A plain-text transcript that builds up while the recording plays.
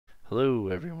Hello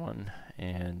everyone,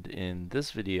 and in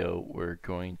this video we're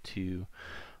going to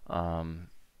um,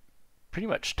 pretty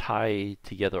much tie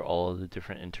together all of the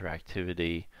different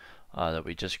interactivity that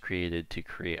we just created to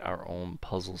create our own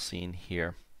puzzle scene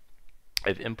here.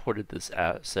 I've imported this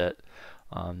asset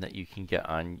that you can get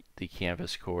on the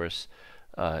Canvas course.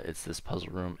 It's this puzzle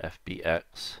room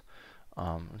FBX.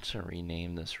 I'm just going to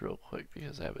rename this real quick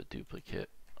because I have a duplicate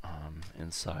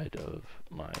inside of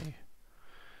my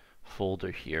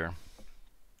folder here.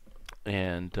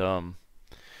 And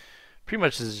pretty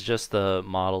much this is just the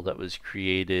model that was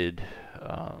created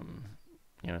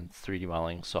in 3D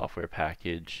modeling software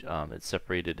package. It's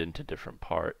separated into different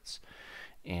parts,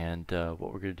 and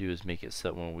what we're going to do is make it so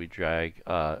that when we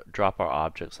drop our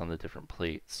objects on the different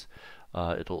plates,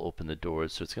 it'll open the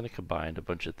doors. So it's going to combine a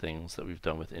bunch of things that we've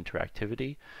done with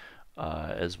interactivity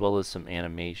as well as some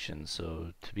animation,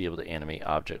 so to be able to animate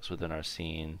objects within our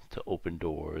scene, to open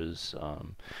doors,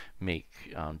 make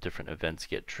different events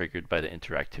get triggered by the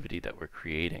interactivity that we're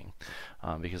creating.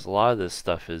 Because a lot of this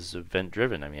stuff is event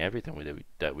driven. I mean, everything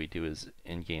that we do is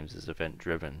in games is event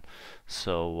driven.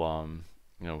 So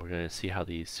we're going to see how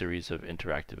these series of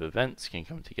interactive events can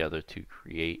come together to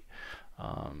create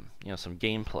some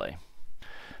gameplay.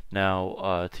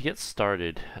 Now, to get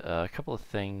started, a couple of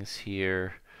things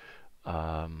here.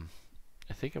 I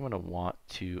think I'm going to want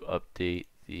to update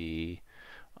the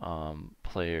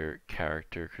player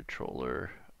character controller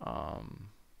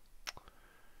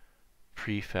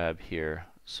prefab here.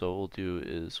 So what we'll do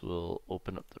is we'll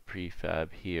open up the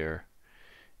prefab here,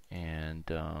 and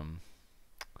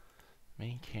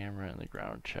main camera and the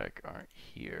ground check aren't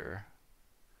here.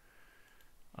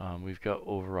 We've got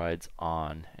overrides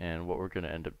on, and what we're going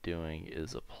to end up doing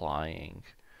is applying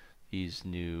these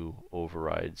new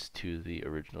overrides to the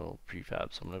original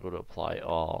prefab. So I'm going to go to apply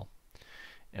all,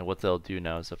 and what they'll do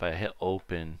now is if I hit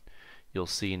open, you'll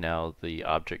see now the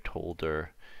object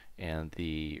holder and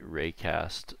the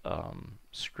raycast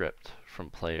script from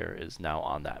player is now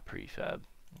on that prefab.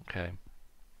 Okay,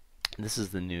 and this is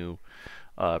the new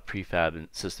prefab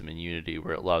system in Unity,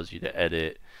 where it allows you to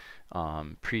edit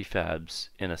prefabs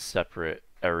in a separate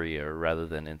area rather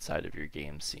than inside of your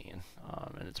game scene,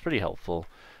 and it's pretty helpful.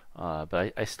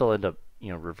 But I still end up,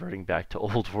 reverting back to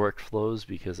old workflows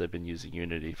because I've been using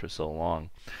Unity for so long.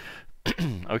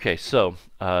 Okay, so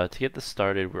to get this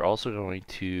started, we're also going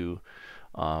to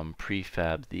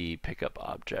prefab the pickup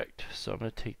object. So I'm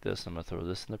going to take this, I'm going to throw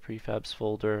this in the prefabs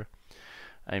folder.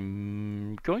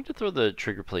 I'm going to throw the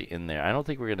trigger plate in there. I don't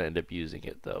think we're going to end up using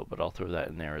it though, but I'll throw that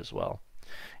in there as well.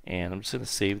 And I'm just going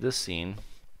to save this scene,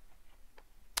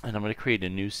 and I'm going to create a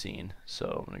new scene. So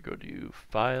I'm going to go to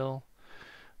File.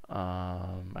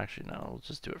 Actually, no, we'll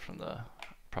just do it from the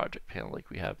project panel like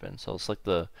we have been. So I'll select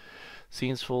the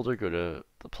scenes folder, go to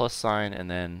the plus sign,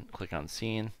 and then click on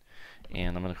scene,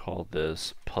 and I'm going to call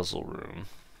this puzzle room.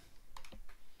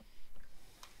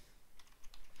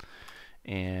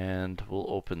 And we'll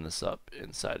open this up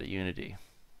inside of Unity.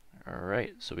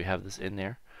 Alright, so we have this in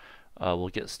there. We'll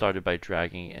get started by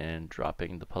dragging and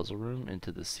dropping the puzzle room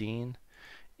into the scene.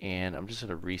 And I'm just going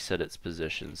to reset its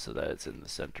position so that it's in the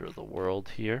center of the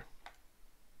world here.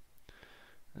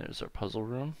 There's our puzzle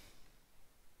room.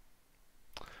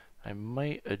 I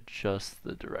might adjust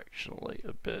the directional light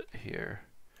a bit here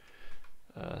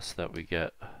so that we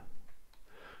get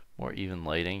more even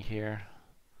lighting here,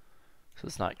 so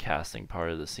it's not casting part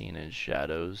of the scene in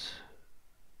shadows.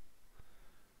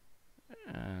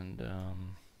 And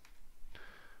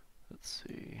let's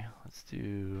see, let's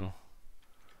do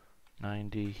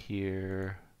 90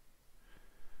 here,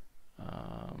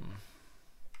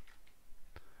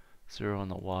 0 on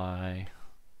the Y,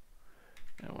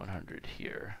 and 100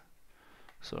 here.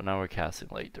 So now we're casting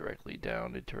light directly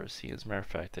down into our scene. As a matter of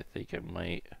fact, I think I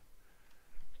might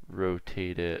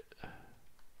rotate it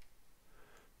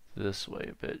this way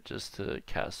a bit just to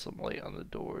cast some light on the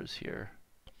doors here.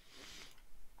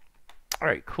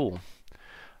 Alright, cool.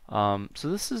 So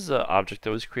this is an object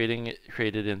that was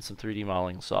created in some 3D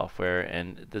modeling software,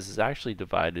 and this is actually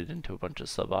divided into a bunch of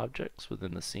sub-objects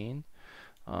within the scene.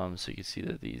 So you can see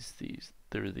that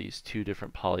there are these two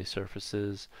different poly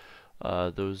surfaces.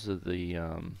 Those are the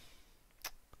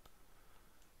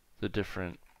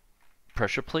different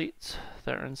pressure plates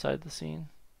that are inside the scene.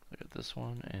 Look at this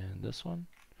one and this one.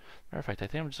 Matter of fact, I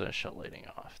think I'm just going to shut lighting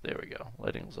off. There we go.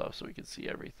 Lighting's off so we can see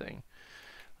everything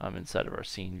inside of our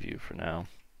scene view for now.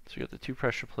 So we got the two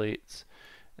pressure plates,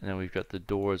 and then we've got the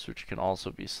doors, which can also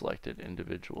be selected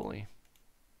individually.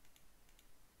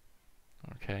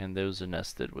 Okay, and those are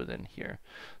nested within here.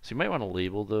 So you might want to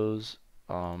label those.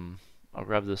 I'll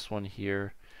grab this one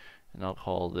here, and I'll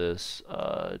call this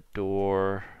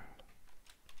door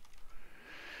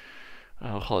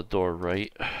I'll call it door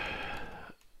right.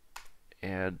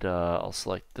 And I'll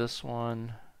select this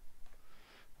one.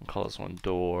 I'll call this one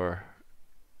door.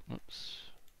 Oops.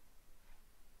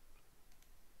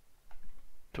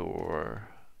 Door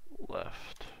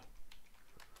left.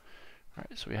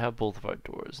 Alright, so we have both of our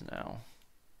doors now.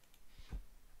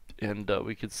 And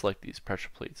we could select these pressure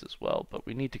plates as well, but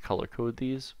we need to color code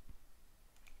these.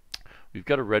 We've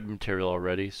got a red material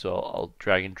already, so I'll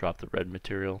drag and drop the red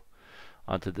material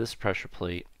onto this pressure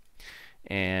plate.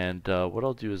 And what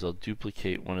I'll do is I'll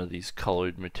duplicate one of these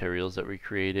colored materials that we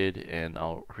created, and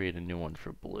I'll create a new one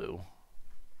for blue.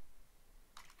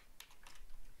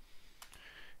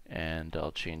 And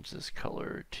I'll change this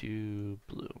color to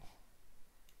blue.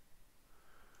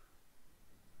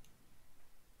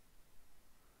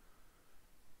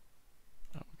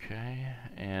 Okay,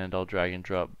 and I'll drag and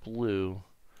drop blue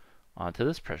onto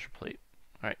this pressure plate.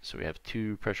 Alright, so we have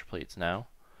two pressure plates now.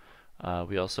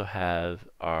 We also have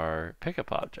our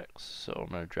pickup objects, so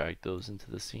I'm going to drag those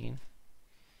into the scene.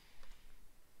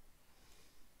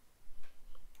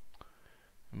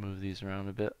 Move these around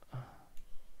a bit.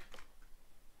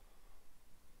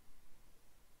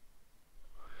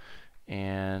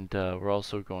 And we're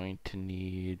also going to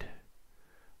need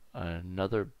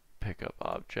another pickup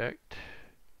object.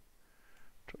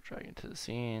 I'll drag into the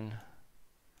scene.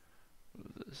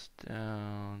 Move this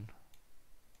down.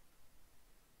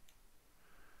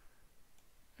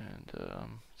 And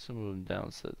so move them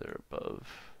down so that they're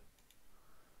above.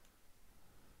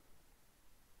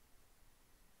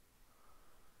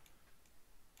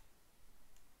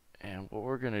 And what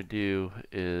we're going to do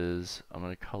is I'm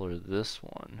going to color this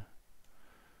one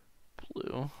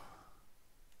blue.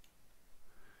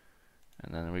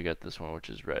 And then we got this one, which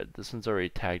is red. This one's already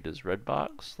tagged as red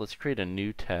box. Let's create a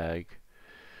new tag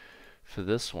for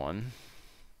this one.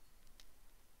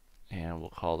 And we'll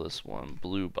call this one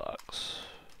blue box.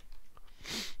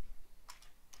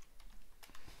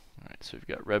 Alright, so we've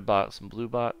got red box and blue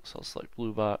box. I'll select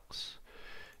blue box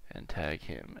and tag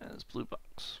him as blue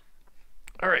box.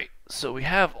 Alright, so we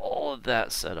have all of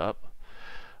that set up.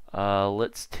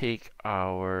 Let's take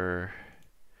our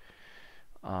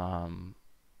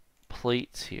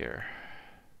plates here,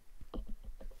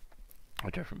 our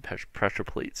different pressure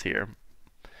plates here,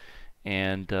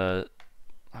 and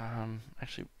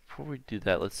actually before we do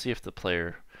that, let's see if the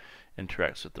player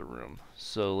interacts with the room.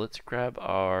 So let's grab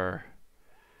our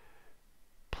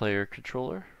player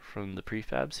controller from the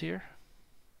prefabs here,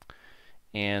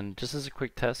 and just as a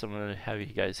quick test, I'm going to have you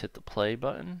guys hit the play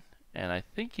button, and I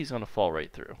think he's going to fall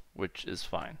right through, which is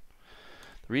fine.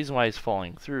 The reason why he's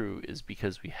falling through is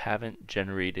because we haven't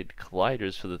generated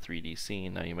colliders for the 3D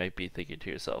scene. Now you might be thinking to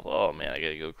yourself, oh man, I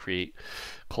gotta go create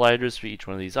colliders for each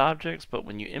one of these objects, but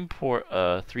when you import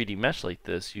a 3D mesh like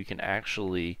this, you can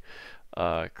actually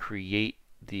create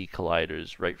the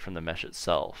colliders right from the mesh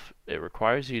itself. It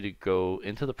requires you to go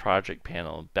into the project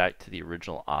panel back to the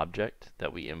original object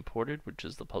that we imported, which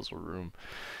is the puzzle room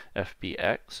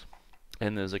FBX.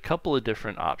 And there's a couple of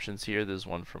different options here. There's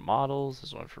one for models,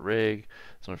 there's one for rig,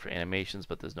 there's one for animations,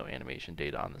 but there's no animation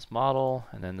data on this model.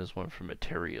 And then there's one for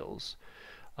materials.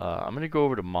 I'm going to go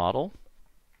over to model,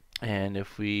 and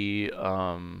if we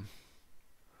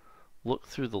look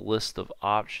through the list of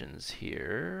options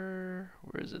here,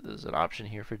 where is it? There's an option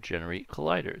here for generate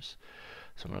colliders.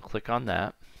 So I'm going to click on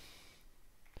that,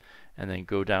 and then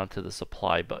go down to the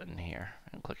supply button here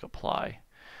and click apply.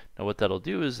 Now what that'll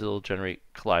do is it'll generate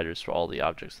colliders for all the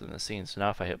objects in the scene. So now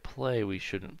if I hit play, we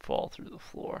shouldn't fall through the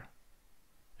floor.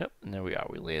 Yep, and there we are.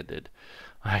 We landed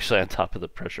actually on top of the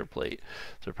pressure plate.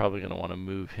 So we're probably going to want to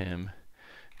move him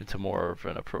into more of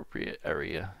an appropriate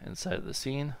area inside of the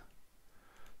scene.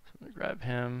 So I'm going to grab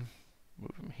him,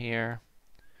 move him here,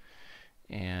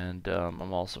 and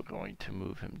I'm also going to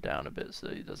move him down a bit so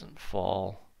that he doesn't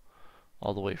fall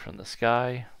all the way from the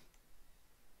sky.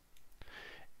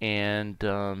 And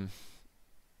I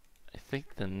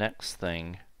think the next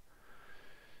thing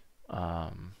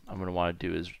I'm going to want to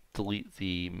do is delete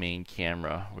the main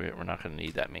camera. We're not going to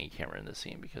need that main camera in the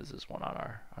scene because there's one on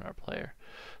our player.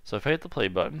 So if I hit the play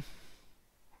button,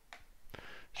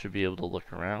 should be able to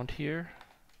look around here.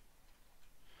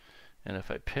 And if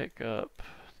I pick up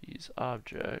these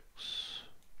objects,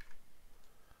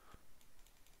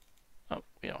 oh,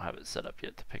 we don't have it set up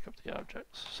yet to pick up the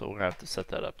objects, so we're going to have to set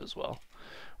that up as well.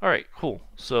 Alright, cool.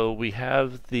 So we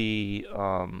have the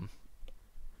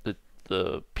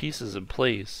pieces in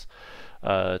place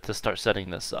to start setting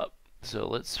this up. So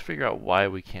let's figure out why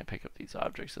we can't pick up these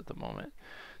objects at the moment.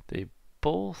 They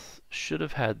both should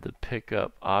have had the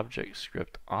pickup object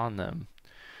script on them.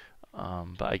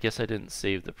 but I guess I didn't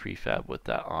save the prefab with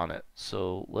that on it.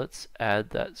 So let's add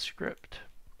that script.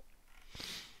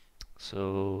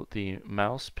 So the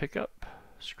mouse pickup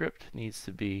script needs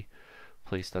to be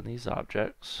placed on these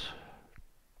objects.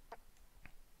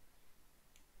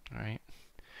 All right,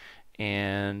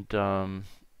 and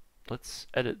let's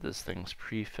edit this thing's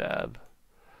prefab.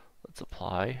 Let's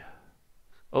apply.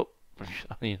 Oh,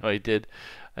 you know,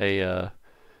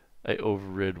 I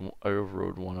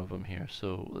overrode one of them here.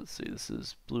 So let's see, this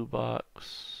is blue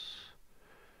box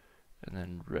and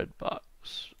then red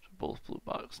box. Both blue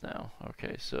box now.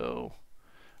 Okay, so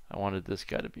I wanted this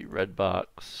guy to be red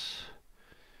box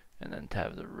and then to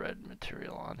have the red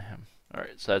material on him.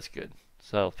 Alright, so that's good.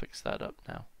 So I'll fix that up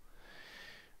now.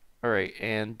 Alright,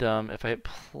 and if I hit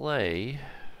play,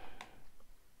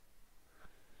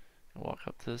 walk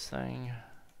up to this thing.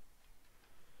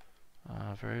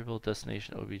 Variable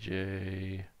destination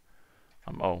obj.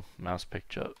 Oh, mouse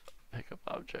pickup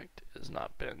object has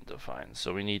not been defined,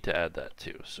 so we need to add that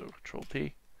too. So Control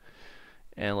P,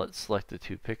 and let's select the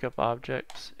two pickup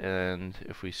objects. And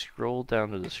if we scroll down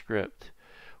to the script,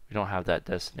 we don't have that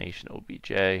destination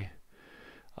obj. I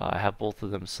have both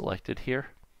of them selected here.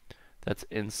 That's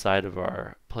inside of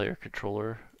our player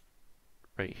controller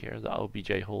right here, the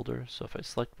obj holder. So if I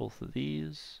select both of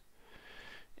these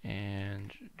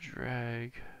and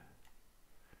drag,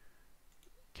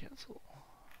 cancel.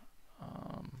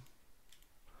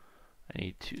 I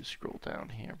need to scroll down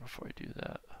here before I do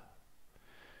that.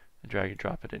 And drag and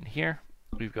drop it in here.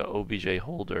 We've got obj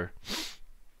holder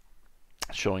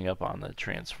showing up on the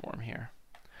transform here.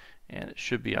 And it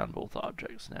should be on both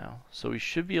objects now. So we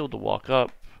should be able to walk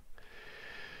up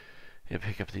and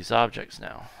pick up these objects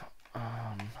now.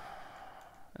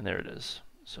 And there it is.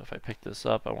 So if I pick this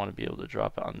up, I want to be able to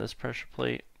drop it on this pressure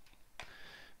plate.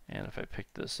 And if I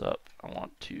pick this up, I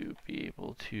want to be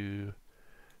able to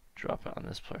drop it on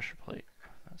this pressure plate.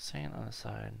 That's saying on the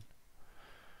side.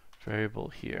 Variable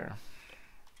here.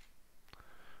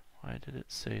 Why did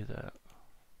it say that?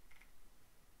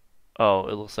 Oh,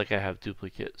 it looks like I have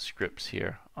duplicate scripts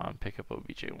here on pickup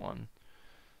obj1.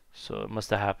 So it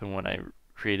must have happened when I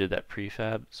created that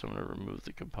prefab. So I'm going to remove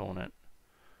the component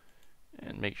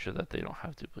and make sure that they don't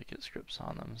have duplicate scripts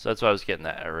on them. So that's why I was getting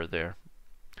that error there.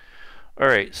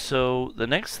 Alright, so the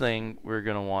next thing we're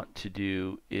going to want to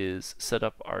do is set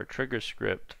up our trigger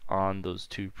script on those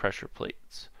two pressure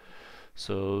plates.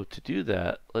 So to do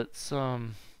that, let's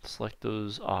select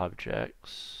those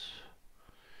objects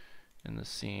in the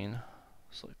scene.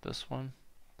 Select this one,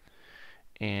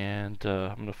 and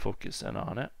I'm going to focus in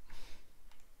on it.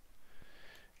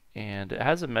 And it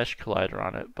has a mesh collider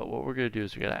on it, but what we're going to do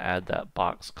is we're going to add that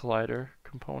box collider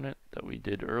component that we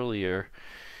did earlier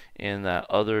in that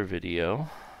other video.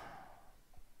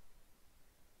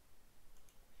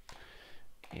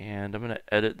 And I'm going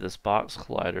to edit this box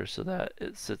collider so that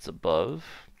it sits above.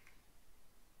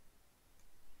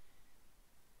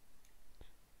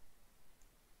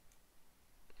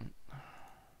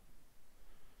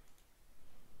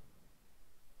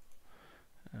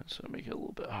 And so make it a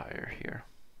little bit higher here.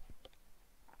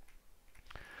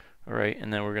 Alright,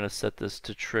 and then we're going to set this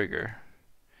to trigger.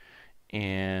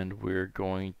 And we're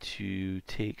going to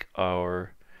take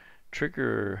our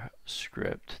trigger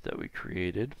script that we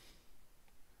created,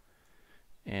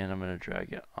 and I'm going to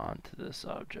drag it onto this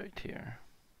object here.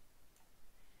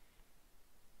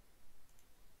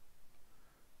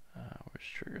 Where's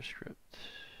trigger script?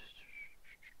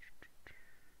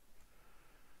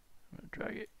 I'm going to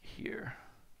drag it here.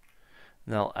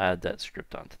 And I'll add that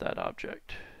script onto that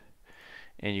object.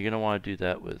 And you're going to want to do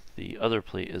that with the other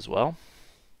plate as well.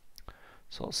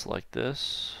 So I'll select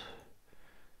this,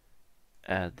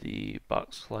 add the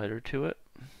box collider to it,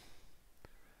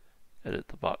 edit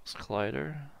the box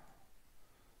collider,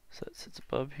 so that sits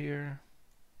above here,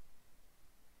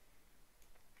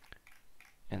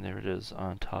 and there it is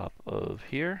on top of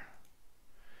here.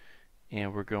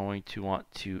 And we're going to want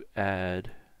to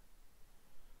add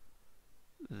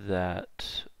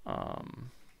that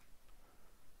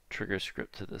trigger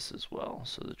script to this as well.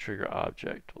 So the trigger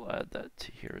object, will add that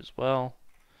to here as well.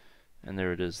 And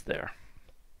there it is there.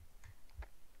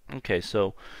 Okay,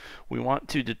 so we want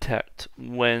to detect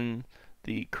when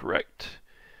the correct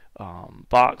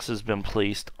box has been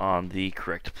placed on the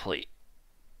correct plate.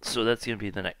 So that's going to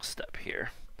be the next step here.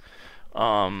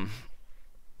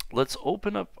 Let's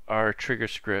open up our trigger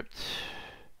script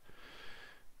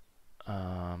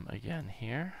again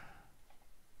here.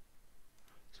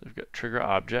 So we've got trigger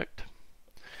object.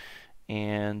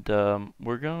 And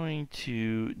we're going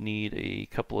to need a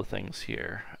couple of things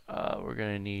here. We're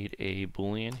going to need a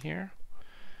boolean here.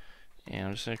 And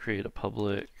I'm just going to create a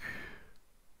public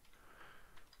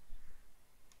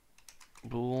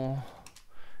bool,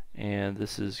 and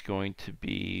this is going to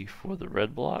be for the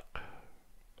red block.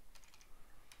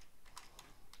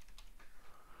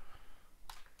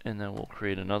 And then we'll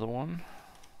create another one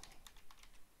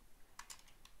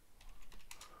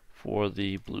for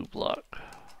the blue block.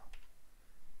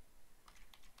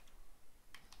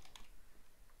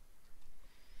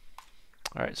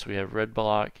 Alright, so we have red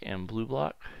block and blue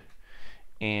block.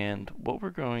 And what we're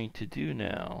going to do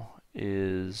now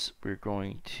is we're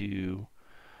going to,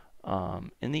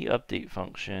 in the update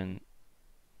function,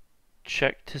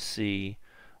 check to see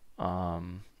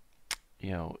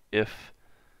if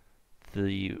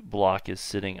the block is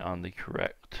sitting on the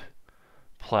correct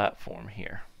platform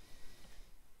here.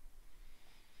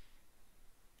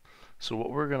 So what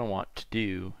we're going to want to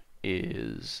do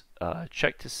is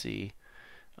check to see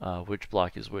which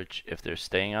block is which, if they're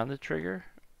staying on the trigger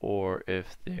or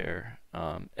if they're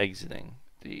exiting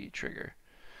the trigger.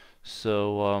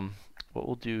 So what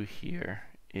we'll do here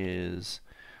is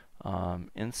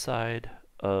inside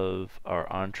of our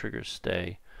onTrigger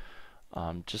stay,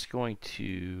 I'm just going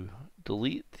to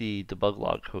delete the debug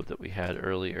log code that we had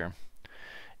earlier,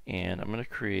 and I'm going to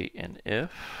create an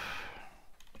if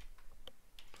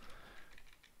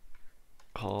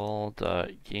called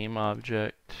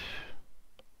GameObject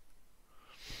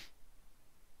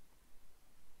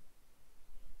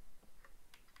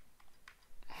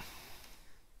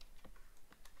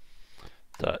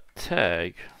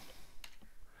tag,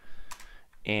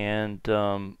 and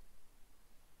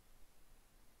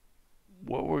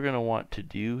what we're going to want to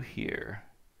do here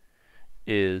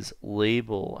is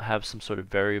have some sort of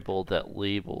variable that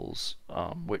labels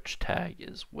which tag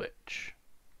is which.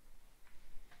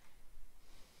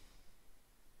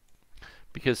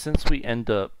 Because since we end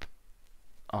up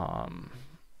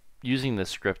using this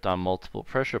script on multiple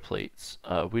pressure plates,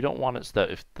 we don't want it so that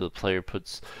if the player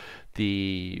puts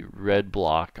the red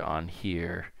block on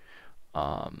here,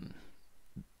 and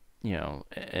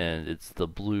it's the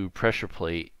blue pressure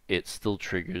plate, it still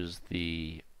triggers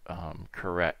the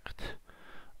correct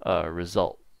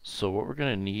result. So what we're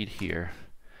going to need here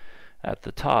at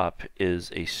the top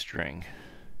is a string.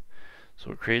 So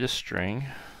we'll create a string.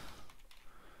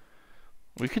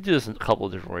 We could do this in a couple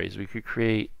of different ways. We could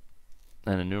create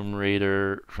an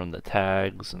enumerator from the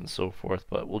tags and so forth,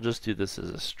 but we'll just do this as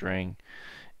a string,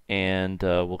 and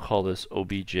we'll call this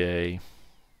obj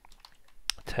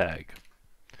tag.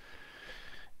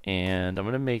 And I'm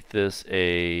going to make this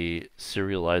a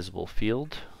serializable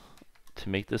field. To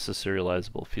make this a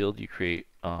serializable field, you create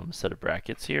a set of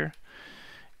brackets here,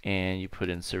 and you put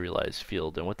in serialized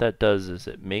field. And what that does is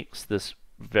it makes this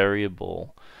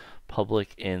variable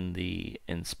public in the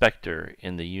inspector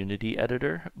in the Unity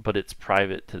editor, but it's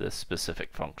private to this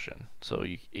specific function. So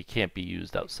it can't be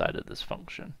used outside of this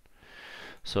function.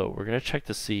 So we're going to check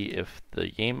to see if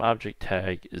the GameObject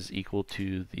tag is equal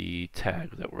to the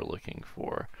tag that we're looking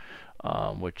for,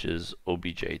 which is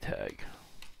obj tag.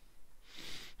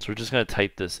 So we're just going to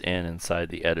type this in inside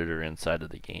the editor inside of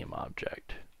the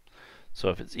GameObject. So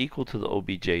if it's equal to the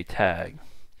obj tag,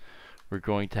 we're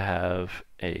going to have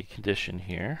a condition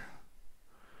here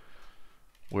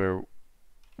where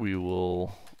we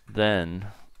will then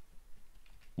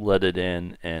let it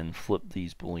in and flip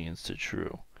these booleans to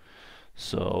true.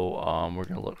 So we're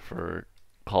going to look for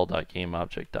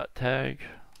call.gameObject.tag.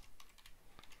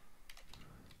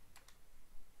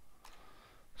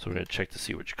 So we're going to check to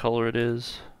see which color it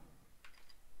is.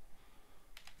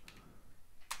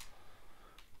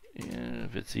 And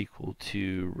if it's equal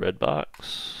to red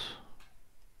box,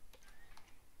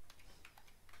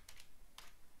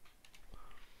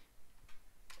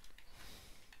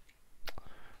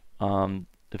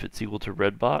 if it's equal to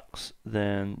red box,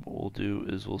 then what we'll do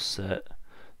is we'll set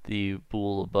the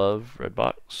bool above red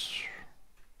box,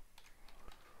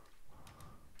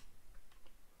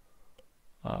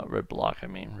 red block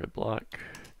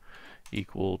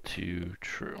equal to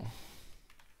true.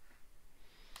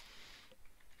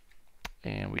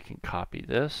 And we can copy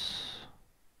this,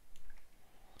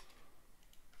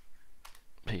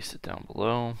 paste it down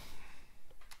below,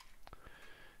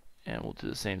 and we'll do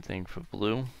the same thing for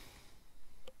blue.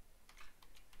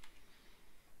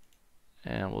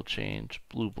 And we'll change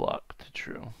blue block to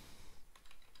true.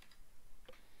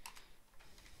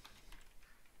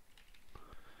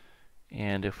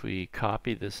 And if we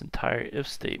copy this entire if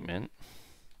statement,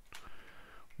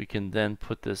 we can then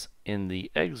put this in the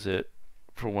exit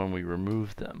for when we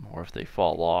remove them, or if they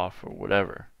fall off, or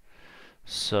whatever.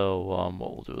 So what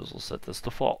we'll do is we'll set this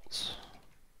to false.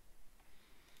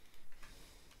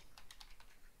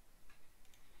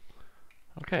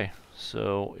 Okay,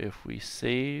 so if we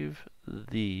save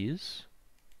these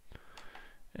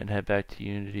and head back to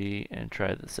Unity and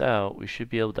try this out, we should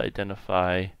be able to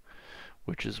identify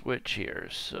which is which here.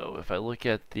 So if I look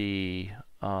at the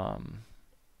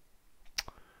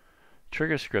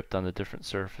trigger script on the different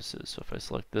surfaces, so if I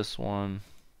select this one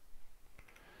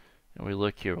and we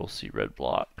look here, we'll see red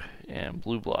block and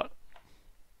blue block.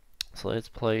 So let's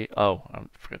play. Oh, I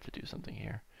forgot to do something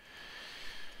here.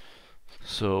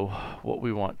 So what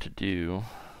we want to do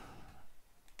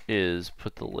is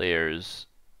put the layers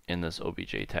in this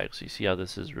obj tag. So you see how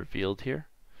this is revealed here?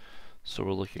 So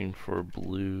we're looking for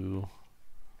blue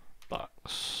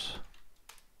box.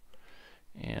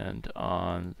 And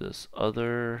on this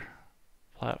other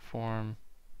platform,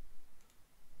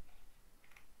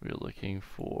 we're looking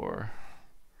for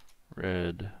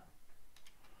red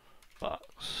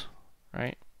box,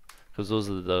 right? Because those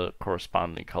are the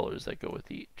corresponding colors that go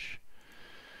with each.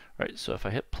 Right, so if I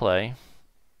hit play,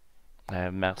 I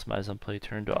have maximize on play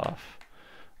turned off.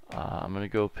 I'm going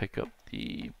to go pick up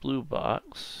the blue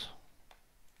box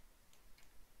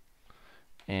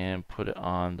and put it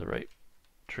on the right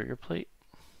trigger plate.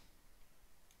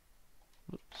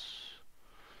 Oops,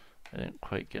 I didn't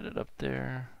quite get it up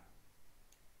there.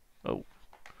 Oh,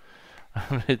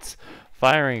 it's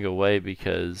firing away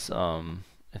because I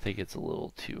think it's a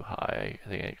little too high. I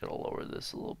think I gotta lower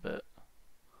this a little bit.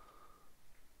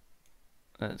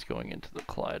 And it's going into the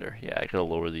collider. Yeah, I gotta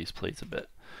lower these plates a bit.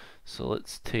 So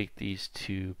let's take these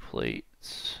two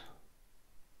plates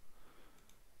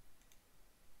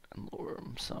and lower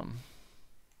them some.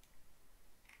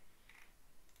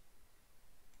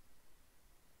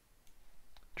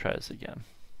 Try this again.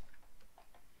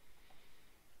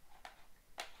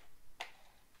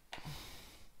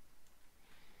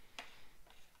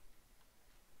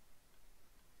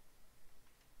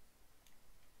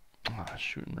 Ah,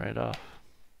 shooting right off.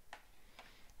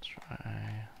 Let's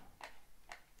try.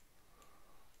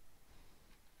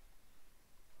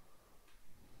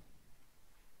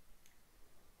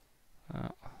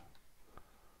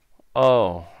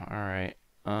 Oh, alright.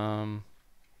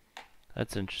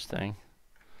 That's interesting.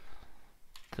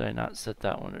 Did I not set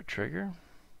that one to trigger?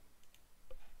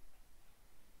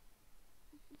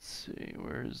 Let's see,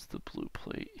 where's the blue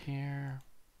plate here?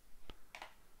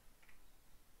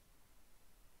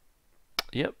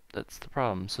 Yep, that's the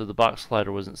problem. So the box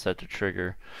slider wasn't set to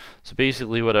trigger. So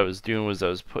basically what I was doing was I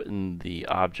was putting the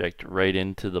object right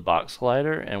into the box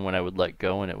slider, and when I would let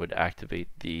go and it would activate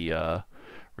the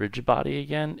rigid body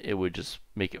again, it would just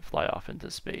make it fly off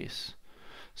into space.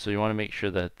 So you want to make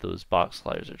sure that those box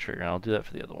sliders are triggered. And I'll do that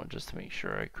for the other one just to make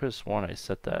sure. I could have sworn I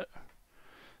set that.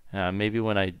 Maybe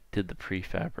when I did the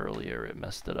prefab earlier it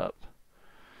messed it up.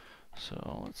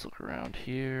 So let's look around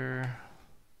here.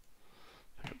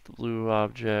 Pick up the blue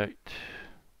object,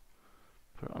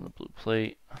 put it on the blue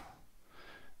plate,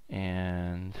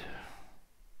 and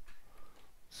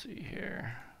let's see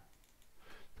here.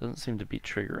 Doesn't seem to be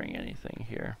triggering anything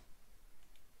here.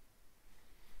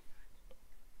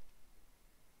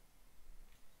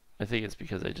 I think it's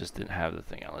because I just didn't have the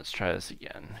thing on. Let's try this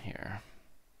again here.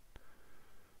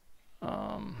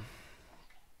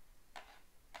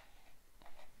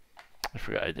 I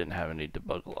forgot I didn't have any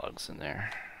debug logs in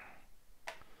there.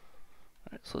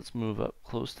 Alright, so let's move up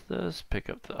close to this, pick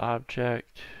up the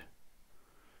object,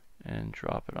 and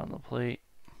drop it on the plate.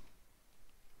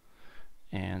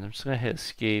 And I'm just going to hit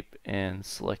escape and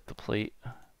select the plate.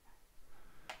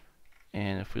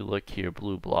 And if we look here,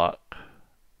 blue block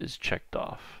is checked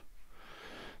off.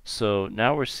 So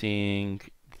now we're seeing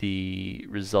the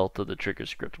result of the trigger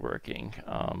script working.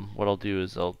 What I'll do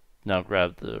is I'll now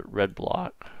grab the red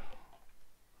block,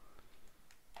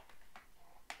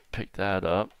 pick that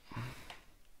up,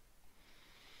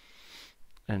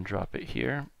 and drop it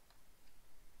here.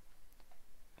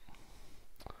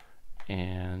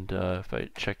 And if I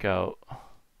check out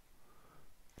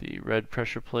the red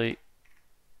pressure plate,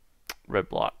 red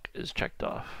block is checked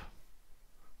off.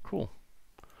 Cool.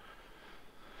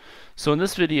 So in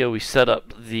this video we set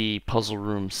up the puzzle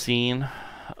room scene.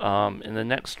 In the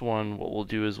next one what we'll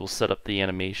do is we'll set up the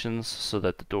animations so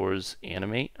that the doors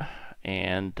animate.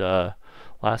 And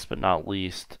last but not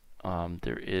least,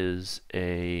 there is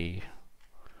a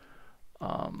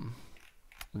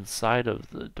inside of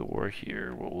the door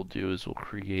here, what we'll do is we'll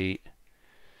create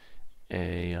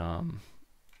a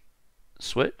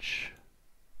switch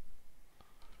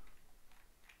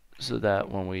so that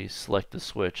when we select the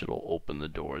switch it'll open the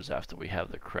doors after we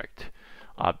have the correct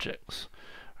objects.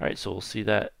 Alright, so we'll see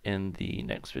that in the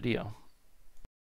next video.